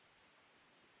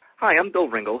Hi, I'm Bill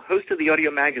Ringel, host of the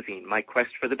audio magazine, My Quest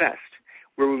for the Best,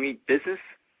 where we meet business,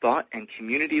 thought, and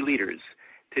community leaders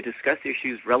to discuss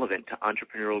issues relevant to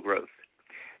entrepreneurial growth.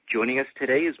 Joining us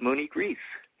today is Monique Reece.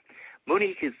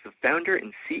 Monique is the founder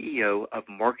and CEO of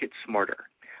Market Smarter,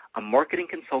 a marketing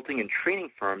consulting and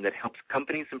training firm that helps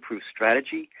companies improve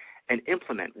strategy and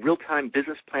implement real-time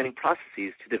business planning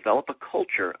processes to develop a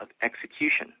culture of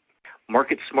execution.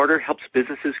 Market Smarter helps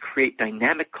businesses create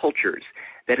dynamic cultures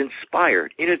that inspire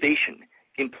innovation,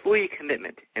 employee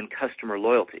commitment, and customer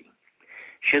loyalty.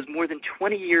 She has more than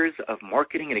 20 years of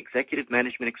marketing and executive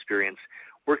management experience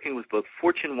working with both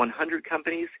Fortune 100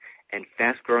 companies and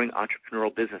fast-growing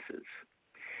entrepreneurial businesses.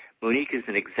 Monique is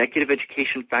an executive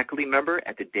education faculty member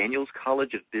at the Daniels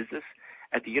College of Business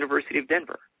at the University of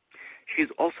Denver. She is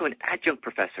also an adjunct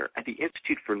professor at the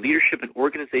Institute for Leadership and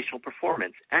Organizational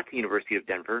Performance at the University of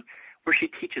Denver, where she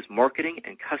teaches marketing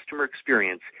and customer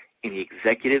experience in the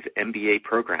Executive MBA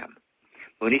program.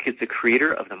 Monique is the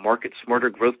creator of the Market Smarter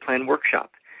Growth Plan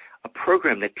Workshop, a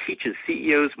program that teaches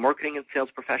CEOs, marketing and sales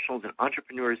professionals, and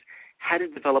entrepreneurs how to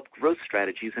develop growth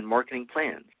strategies and marketing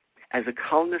plans. As a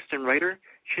columnist and writer,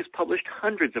 she has published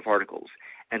hundreds of articles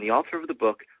and the author of the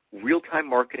book, Real-Time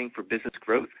Marketing for Business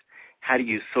Growth, How to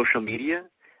Use Social Media,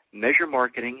 Measure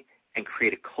Marketing, and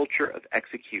Create a Culture of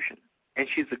Execution. And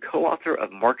she's the co-author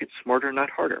of Market Smarter, Not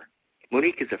Harder.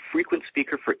 Monique is a frequent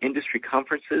speaker for industry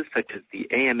conferences such as the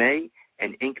AMA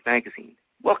and Inc. magazine.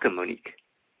 Welcome, Monique.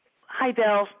 Hi,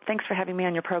 Bill. Thanks for having me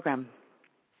on your program.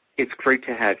 It's great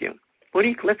to have you.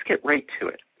 Monique, let's get right to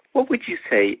it. What would you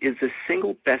say is the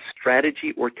single best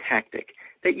strategy or tactic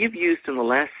that you've used in the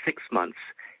last 6 months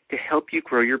to help you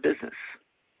grow your business?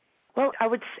 Well, I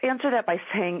would answer that by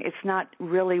saying it's not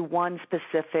really one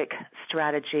specific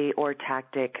strategy or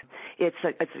tactic. It's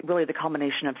really the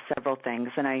culmination of several things.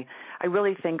 And I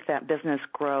really think that business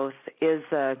growth is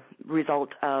a result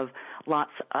of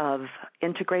lots of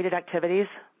integrated activities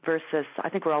versus I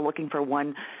think we're all looking for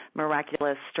one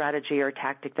miraculous strategy or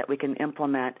tactic that we can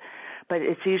implement. But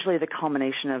it's usually the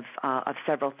culmination of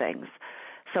several things.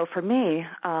 So for me,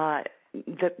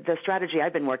 the strategy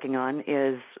I've been working on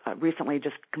is recently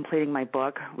just completing my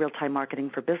book, Real-Time Marketing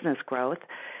for Business Growth.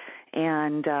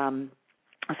 And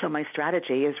so my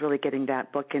strategy is really getting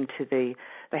that book into the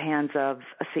hands of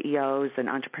CEOs and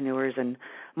entrepreneurs and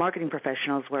marketing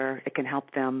professionals where it can help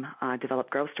them develop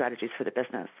growth strategies for the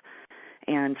business.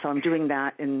 And so I'm doing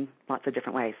that in lots of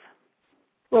different ways.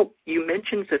 Well, you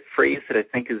mentioned a phrase that I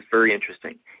think is very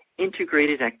interesting,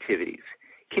 integrated activities.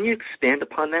 Can you expand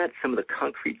upon that, some of the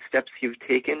concrete steps you've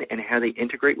taken and how they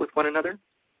integrate with one another?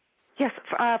 Yes.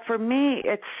 For me,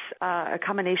 it's a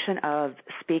combination of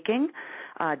speaking,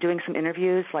 doing some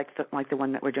interviews like the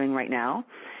one that we're doing right now,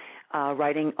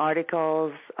 writing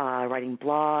articles, writing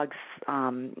blogs,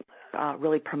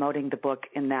 really promoting the book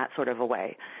in that sort of a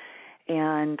way.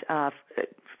 And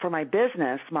for my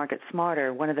business, Market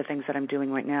Smarter, one of the things that I'm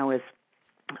doing right now is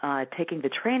taking the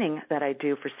training that I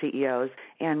do for CEOs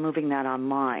and moving that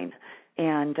online.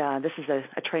 And this is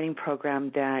a training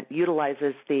program that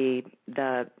utilizes the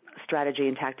strategy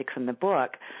and tactics in the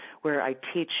book where I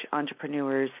teach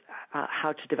entrepreneurs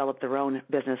how to develop their own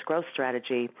business growth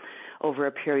strategy over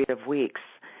a period of weeks.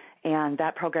 And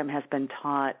that program has been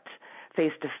taught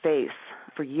face-to-face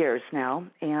for years now.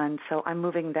 And so I'm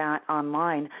moving that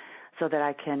online so that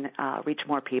I can reach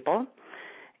more people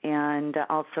and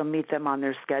also meet them on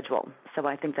their schedule. So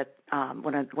I think that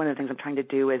one of the things I'm trying to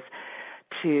do is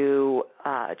to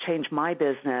change my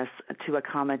business to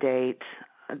accommodate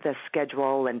the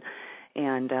schedule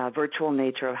and virtual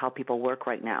nature of how people work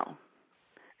right now.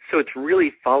 So it's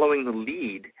really following the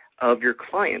lead of your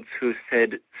clients who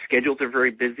said schedules are very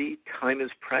busy, time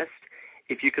is pressed.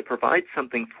 If you could provide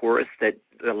something for us that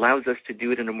allows us to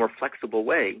do it in a more flexible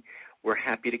way, we're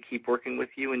happy to keep working with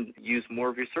you and use more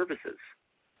of your services.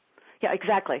 Yeah,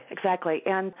 exactly.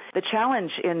 And the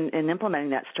challenge in implementing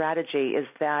that strategy is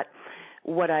that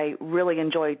what I really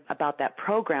enjoy about that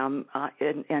program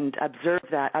and observe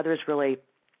that others really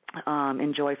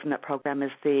enjoy from that program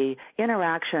is the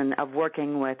interaction of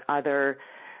working with other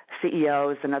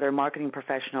CEOs and other marketing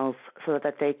professionals so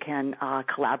that they can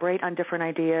collaborate on different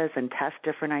ideas and test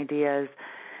different ideas.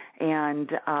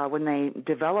 And when they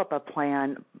develop a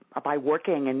plan by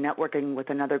working and networking with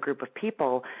another group of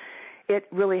people, it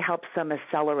really helps them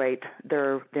accelerate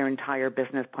their entire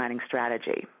business planning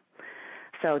strategy.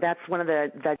 So that's one of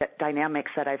the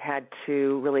dynamics that I've had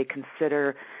to really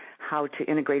consider how to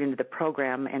integrate into the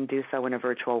program and do so in a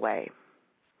virtual way.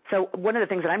 So one of the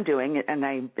things that I'm doing, and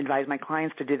I advise my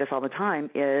clients to do this all the time,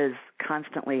 is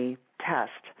constantly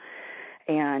test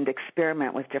and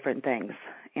experiment with different things.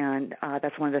 And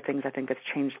that's one of the things I think that's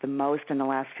changed the most in the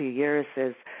last few years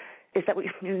is that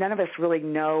none of us really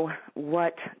know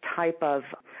what type of,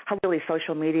 how really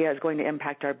social media is going to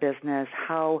impact our business,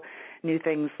 how new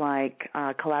things like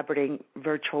collaborating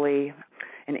virtually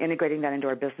and integrating that into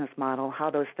our business model, how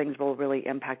those things will really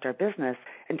impact our business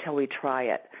until we try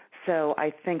it. So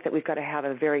I think that we've got to have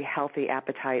a very healthy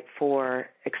appetite for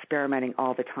experimenting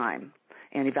all the time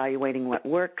and evaluating what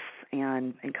works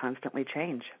and constantly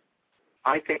change.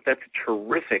 I think that's a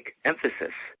terrific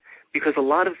emphasis because a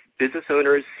lot of business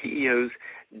owners, CEOs,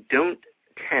 don't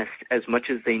test as much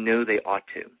as they know they ought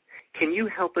to. Can you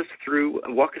walk us through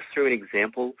an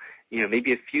example,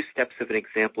 maybe a few steps of an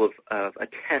example of a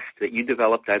test that you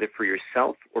developed either for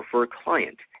yourself or for a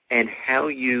client, and how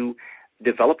you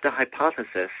developed a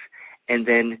hypothesis and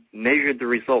then measured the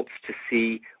results to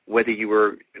see whether you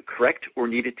were correct or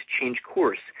needed to change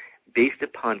course based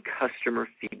upon customer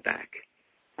feedback?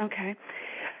 Okay.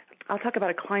 I'll talk about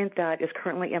a client that is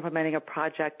currently implementing a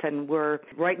project, and we're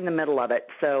right in the middle of it.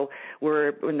 So we're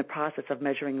in the process of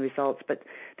measuring results. But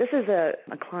this is a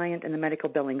client in the medical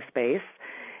billing space,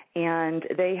 and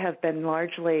they have been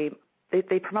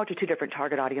they promote to two different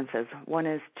target audiences. One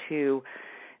is to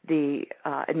the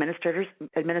administrators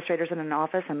in an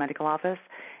office, a medical office,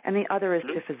 and the other is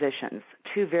to physicians,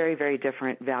 two very, very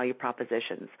different value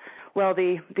propositions. Well,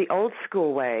 the old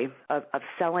school way of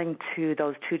selling to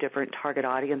those two different target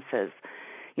audiences,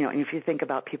 and if you think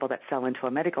about people that sell into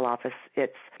a medical office,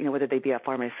 it's, whether they be a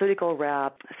pharmaceutical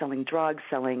rep, selling drugs,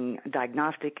 selling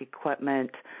diagnostic equipment,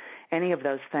 any of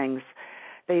those things,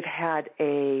 they've had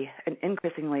an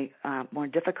increasingly more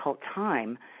difficult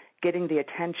time getting the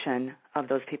attention of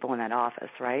those people in that office,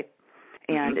 right?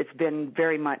 And it's been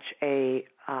very much a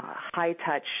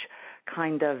high-touch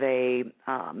kind of a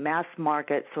mass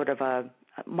market sort of a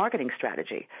marketing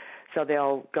strategy. So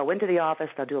they'll go into the office,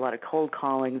 they'll do a lot of cold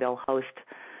calling, they'll host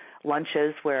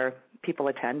lunches where people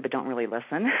attend but don't really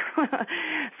listen.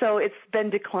 So it's been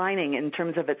declining in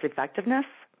terms of its effectiveness.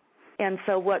 And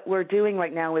so what we're doing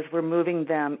right now is we're moving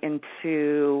them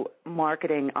into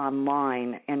marketing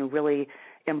online and really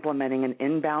implementing an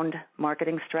inbound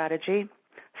marketing strategy.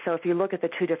 So if you look at the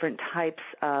two different types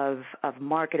of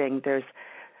marketing, there's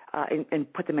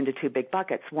and put them into two big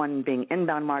buckets, one being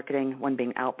inbound marketing, one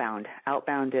being outbound.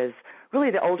 Outbound is really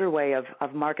the older way of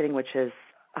marketing, which is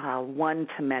one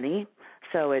to many.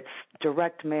 So it's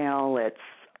direct mail, it's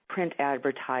print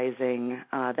advertising,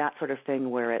 that sort of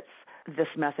thing where it's this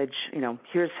message,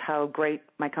 here's how great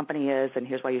my company is and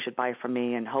here's why you should buy from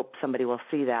me, and hope somebody will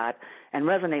see that and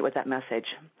resonate with that message.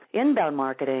 Inbound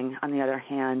marketing, on the other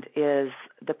hand, is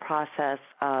the process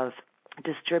of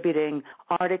distributing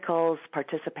articles,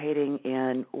 participating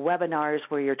in webinars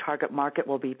where your target market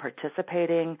will be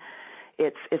participating.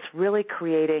 It's really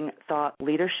creating thought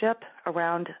leadership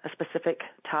around a specific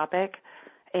topic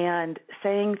and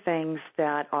saying things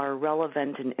that are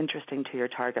relevant and interesting to your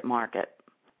target market.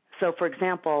 So, for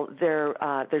example, they're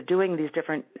doing these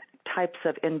different types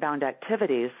of inbound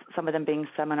activities, some of them being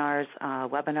seminars,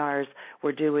 webinars.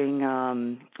 We're doing,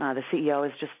 the CEO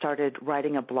has just started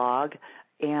writing a blog,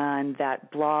 and that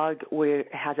blog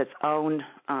has its own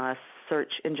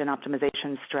search engine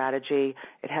optimization strategy.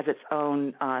 It has its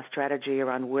own strategy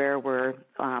around where we're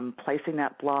placing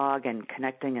that blog and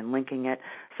connecting and linking it.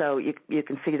 So you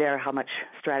can see there how much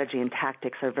strategy and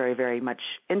tactics are very, very much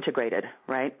integrated,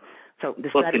 right? So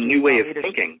the well, it's a new way of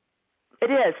thinking.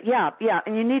 It is, yeah,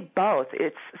 and you need both.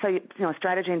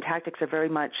 Strategy and tactics are very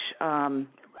much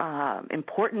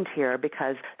important here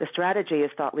because the strategy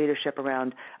is thought leadership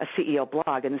around a CEO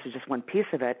blog, and this is just one piece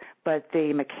of it. But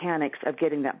the mechanics of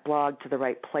getting that blog to the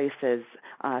right places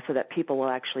so that people will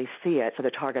actually see it, so the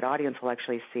target audience will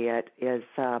actually see it, is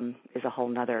a whole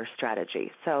nother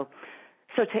strategy. So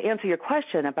to answer your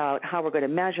question about how we're going to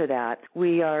measure that,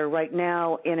 we are right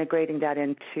now integrating that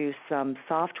into some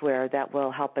software that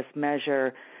will help us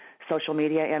measure social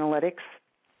media analytics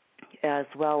as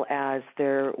well as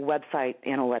their website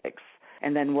analytics.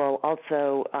 And then we'll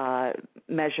also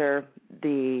measure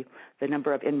the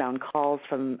number of inbound calls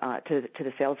from to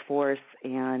the sales force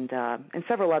and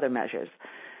several other measures.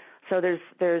 So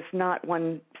there's not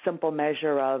one simple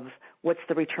measure of what's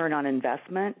the return on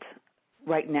investment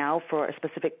right now for a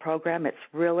specific program. It's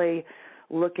really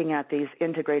looking at these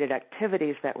integrated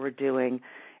activities that we're doing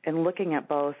and looking at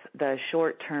both the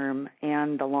short-term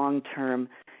and the long-term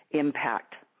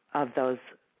impact of those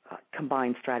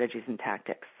combined strategies and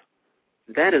tactics.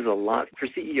 That is a lot for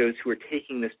CEOs who are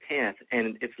taking this path,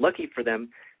 and it's lucky for them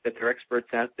that there are experts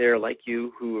out there like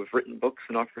you who have written books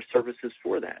and offer services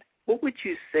for that. What would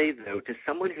you say, though, to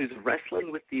someone who's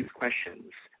wrestling with these questions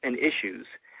and issues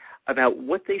about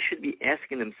what they should be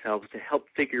asking themselves to help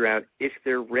figure out if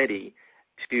they're ready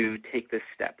to take this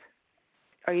step.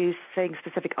 Are you saying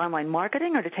specific online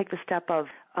marketing, or to take the step of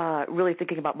really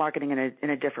thinking about marketing in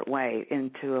a different way,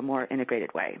 into a more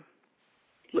integrated way?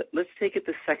 Let's take it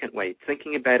the second way,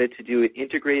 thinking about it to do it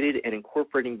integrated and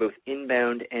incorporating both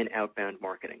inbound and outbound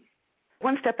marketing.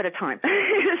 One step at a time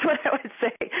is what I would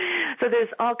say. So there's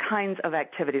all kinds of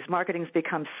activities. Marketing's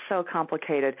become so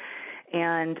complicated.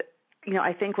 And,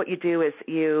 I think what you do is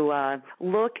you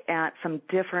look at some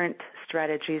different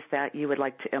strategies that you would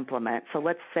like to implement. So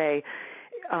let's say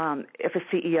if a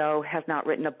CEO has not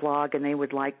written a blog and they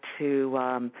would like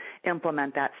to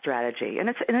implement that strategy. And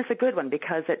it's a good one,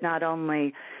 because it not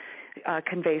only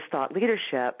conveys thought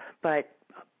leadership, but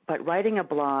writing a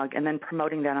blog and then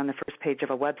promoting that on the first page of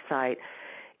a website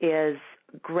is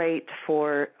great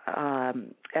for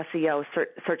SEO,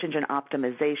 search engine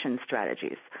optimization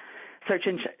strategies. Search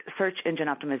engine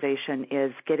optimization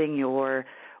is getting your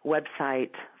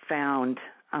website found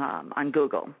on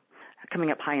Google, coming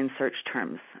up high in search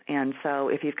terms. And so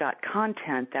if you've got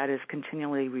content that is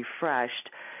continually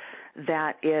refreshed,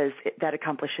 that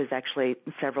accomplishes actually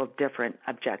several different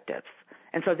objectives.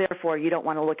 And so therefore, you don't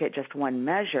want to look at just one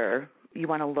measure. You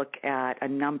want to look at a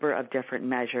number of different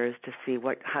measures to see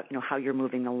how you're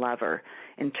moving the lever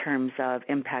in terms of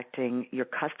impacting your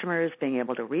customers, being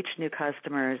able to reach new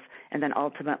customers, and then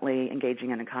ultimately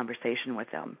engaging in a conversation with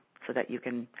them so that you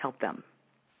can help them.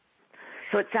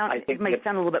 So it may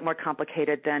sound a little bit more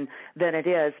complicated than it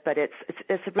is, but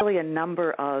it's really a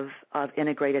number of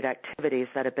integrated activities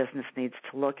that a business needs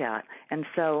to look at. And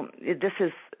so this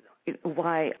is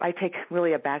why I take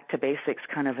really a back-to-basics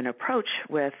kind of an approach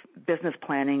with business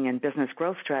planning and business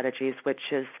growth strategies, which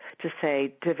is to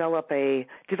say develop a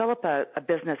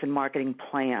business and marketing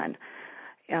plan.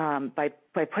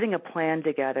 By putting a plan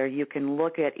together, you can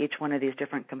look at each one of these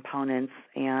different components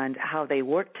and how they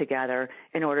work together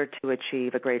in order to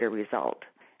achieve a greater result.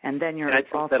 And then I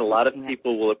think that a lot of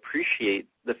people will appreciate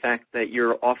the fact that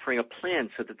you're offering a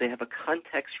plan so that they have a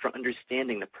context for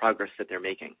understanding the progress that they're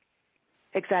making.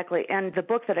 Exactly. And the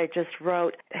book that I just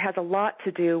wrote has a lot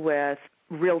to do with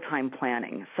real-time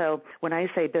planning. So when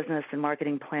I say business and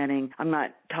marketing planning, I'm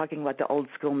not talking about the old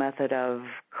school method of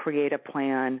create a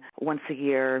plan once a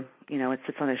year, it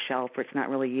sits on a shelf where it's not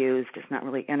really used, it's not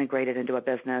really integrated into a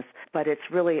business, but it's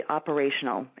really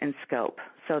operational in scope,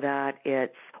 so that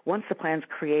once the plan's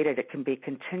created, it can be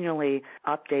continually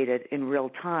updated in real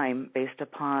time based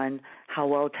upon how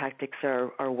well tactics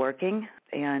are working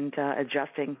and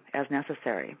adjusting as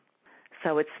necessary.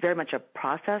 So it's very much a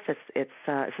process. It's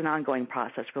an ongoing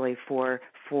process, really, for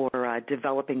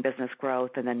developing business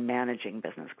growth and then managing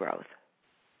business growth.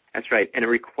 That's right, and it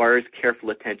requires careful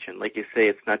attention. Like you say,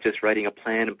 it's not just writing a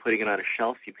plan and putting it on a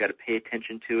shelf. You've got to pay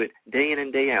attention to it day in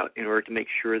and day out in order to make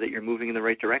sure that you're moving in the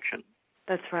right direction.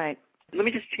 That's right. Let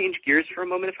me just change gears for a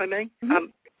moment, if I may. Mm-hmm.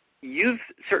 You've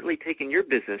certainly taken your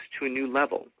business to a new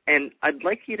level, and I'd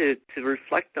like you to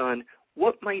reflect on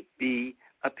what might be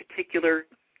a particular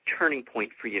turning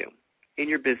point for you in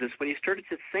your business when you started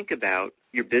to think about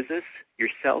your business,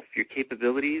 yourself, your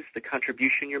capabilities, the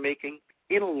contribution you're making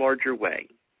in a larger way.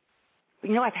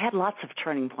 I've had lots of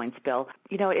turning points, Bill.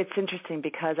 It's interesting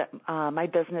because my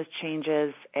business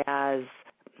changes as,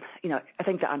 I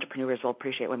think the entrepreneurs will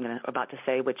appreciate what I'm about to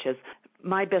say, which is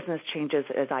my business changes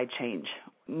as I change,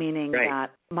 meaning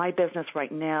that my business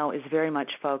right now is very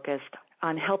much focused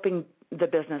on helping the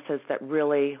businesses that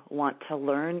really want to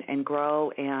learn and grow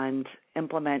and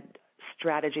implement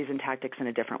strategies and tactics in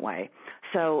a different way.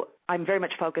 So I'm very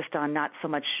much focused on not so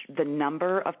much the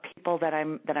number of people that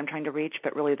I'm trying to reach,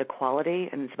 but really the quality,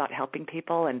 and it's about helping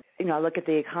people. And I look at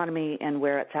the economy and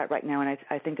where it's at right now, and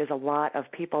I think there's a lot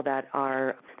of people that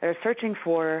are searching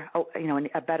for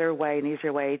a better way, an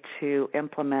easier way to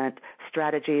implement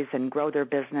strategies and grow their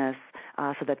business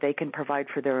so that they can provide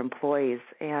for their employees.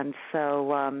 And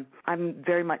so I'm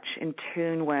very much in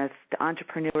tune with the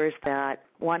entrepreneurs that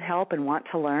want help and want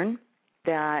to learn,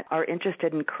 that are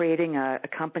interested in creating a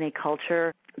company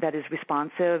culture that is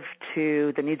responsive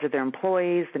to the needs of their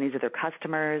employees, the needs of their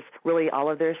customers, really all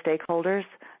of their stakeholders.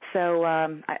 So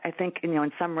I think,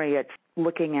 in summary, it's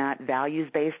looking at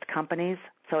values-based companies.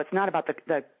 So it's not about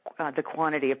the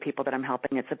quantity of people that I'm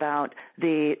helping. It's about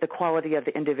the quality of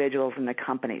the individuals and the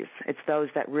companies. It's those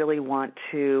that really want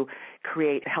to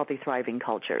create healthy, thriving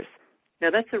cultures. Now,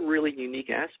 that's a really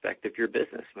unique aspect of your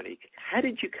business, Monique. How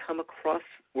did you come across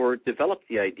or develop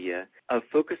the idea of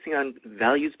focusing on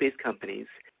values-based companies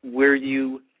where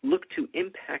you look to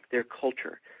impact their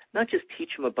culture, not just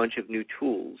teach them a bunch of new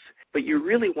tools, but you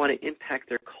really want to impact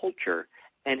their culture?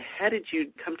 And how did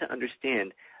you come to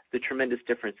understand the tremendous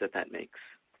difference that makes?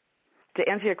 To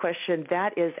answer your question,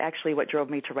 that is actually what drove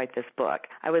me to write this book.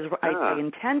 I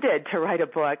intended to write a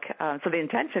book. So the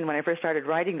intention when I first started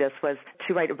writing this was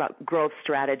to write about growth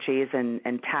strategies and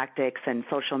tactics and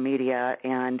social media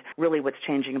and really what's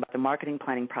changing about the marketing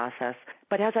planning process.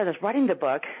 But as I was writing the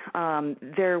book,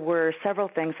 there were several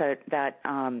things that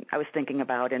I was thinking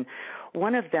about, and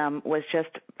one of them was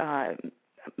just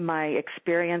my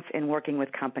experience in working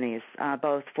with companies,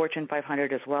 both Fortune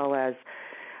 500 as well as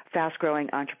fast-growing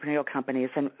entrepreneurial companies.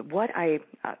 And what I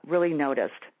really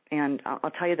noticed, and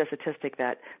I'll tell you the statistic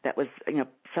that was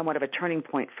somewhat of a turning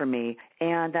point for me,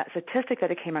 and that statistic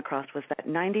that I came across was that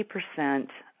 90%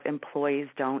 employees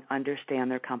don't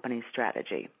understand their company's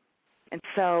strategy. And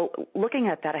so looking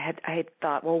at that, I had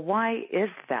thought, well, why is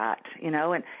that? And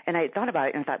I thought about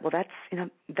it and I thought, well,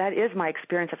 that is my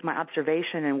experience, that's my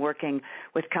observation in working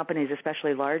with companies,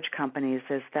 especially large companies,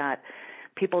 is that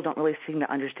people don't really seem to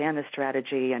understand the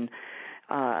strategy, and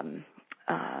I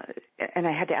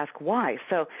had to ask why.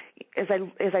 So as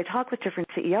I talk with different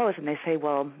CEOs, and they say,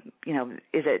 well,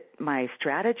 is it my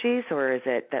strategies or is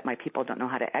it that my people don't know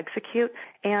how to execute?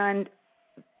 And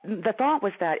the thought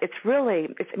was that it's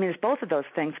both of those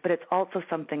things, but it's also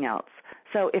something else.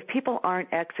 So if people aren't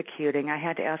executing, I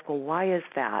had to ask, well, why is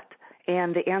that?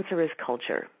 And the answer is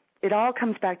culture. It all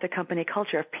comes back to company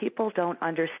culture. If people don't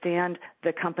understand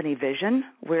the company vision,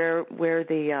 where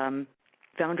the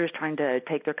founder's trying to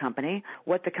take their company,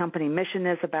 what the company mission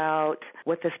is about,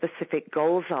 what the specific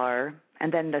goals are,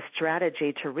 and then the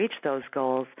strategy to reach those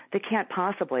goals, they can't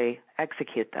possibly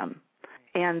execute them.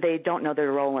 And they don't know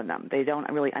their role in them. They don't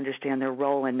really understand their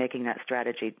role in making that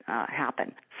strategy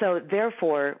happen. So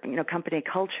therefore, company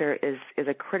culture is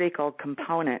a critical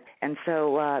component. And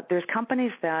so there's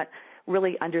companies that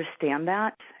really understand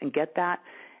that and get that,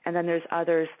 and then there's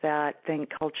others that think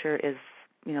culture is,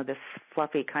 this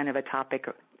fluffy kind of a topic.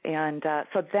 And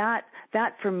so that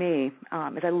for me,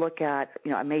 as I look at,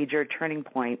 a major turning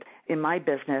point in my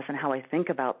business and how I think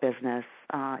about business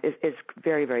is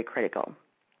very, very critical.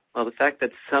 Well, the fact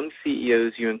that some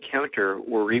CEOs you encounter,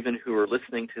 or even who are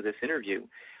listening to this interview,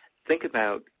 think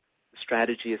about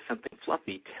strategy as something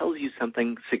fluffy tells you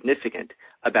something significant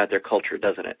about their culture,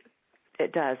 doesn't it?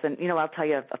 It does, and I'll tell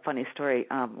you a funny story.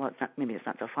 Well, maybe it's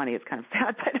not so funny; it's kind of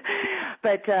sad.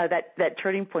 But that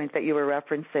turning point that you were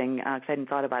referencing, because I hadn't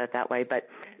thought about it that way. But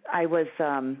I was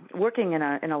working in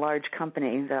a large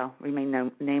company. They'll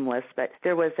remain nameless, but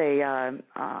there was an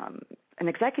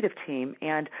executive team,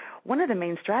 and one of the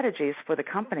main strategies for the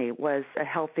company was a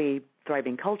healthy,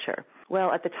 thriving culture.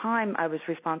 Well, at the time, I was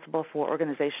responsible for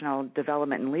organizational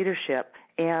development and leadership,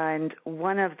 and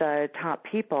one of the top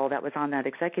people that was on that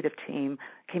executive team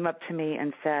came up to me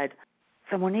and said,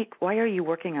 "So, Monique, why are you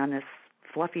working on this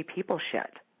fluffy people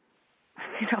shit?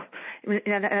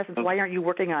 In essence, why aren't you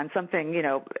working on something,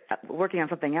 working on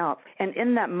something else?" And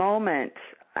in that moment,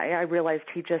 I realized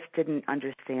he just didn't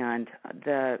understand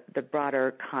the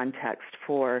broader context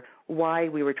for why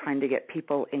we were trying to get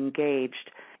people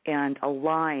engaged and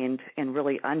aligned in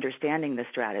really understanding the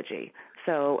strategy.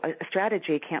 So a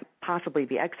strategy can't possibly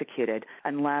be executed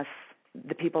unless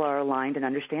the people are aligned and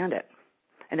understand it.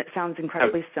 And it sounds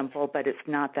incredibly simple, but it's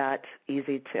not that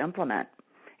easy to implement.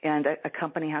 And a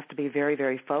company has to be very,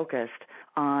 very focused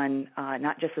on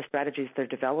not just the strategies they're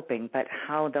developing, but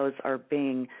how those are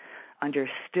being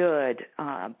understood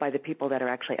by the people that are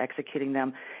actually executing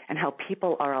them, and how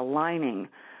people are aligning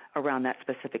around that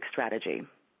specific strategy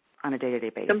on a day-to-day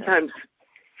basis.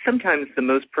 Sometimes the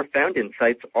most profound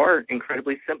insights are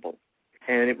incredibly simple,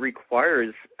 and it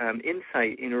requires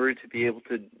insight in order to be able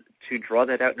to draw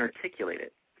that out and articulate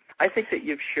it. I think that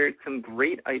you've shared some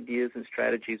great ideas and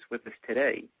strategies with us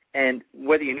today, and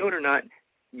whether you know it or not,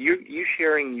 you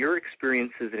sharing your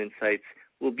experiences and insights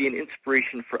will be an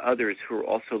inspiration for others who are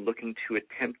also looking to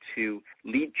attempt to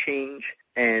lead change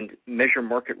and measure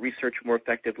market research more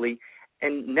effectively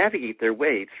and navigate their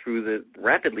way through the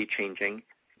rapidly changing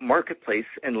marketplace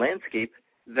and landscape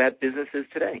that business is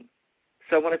today.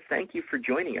 So I want to thank you for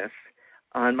joining us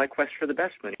on my quest for the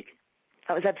best, Monique.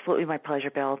 That was absolutely my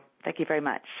pleasure, Bill. Thank you very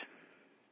much.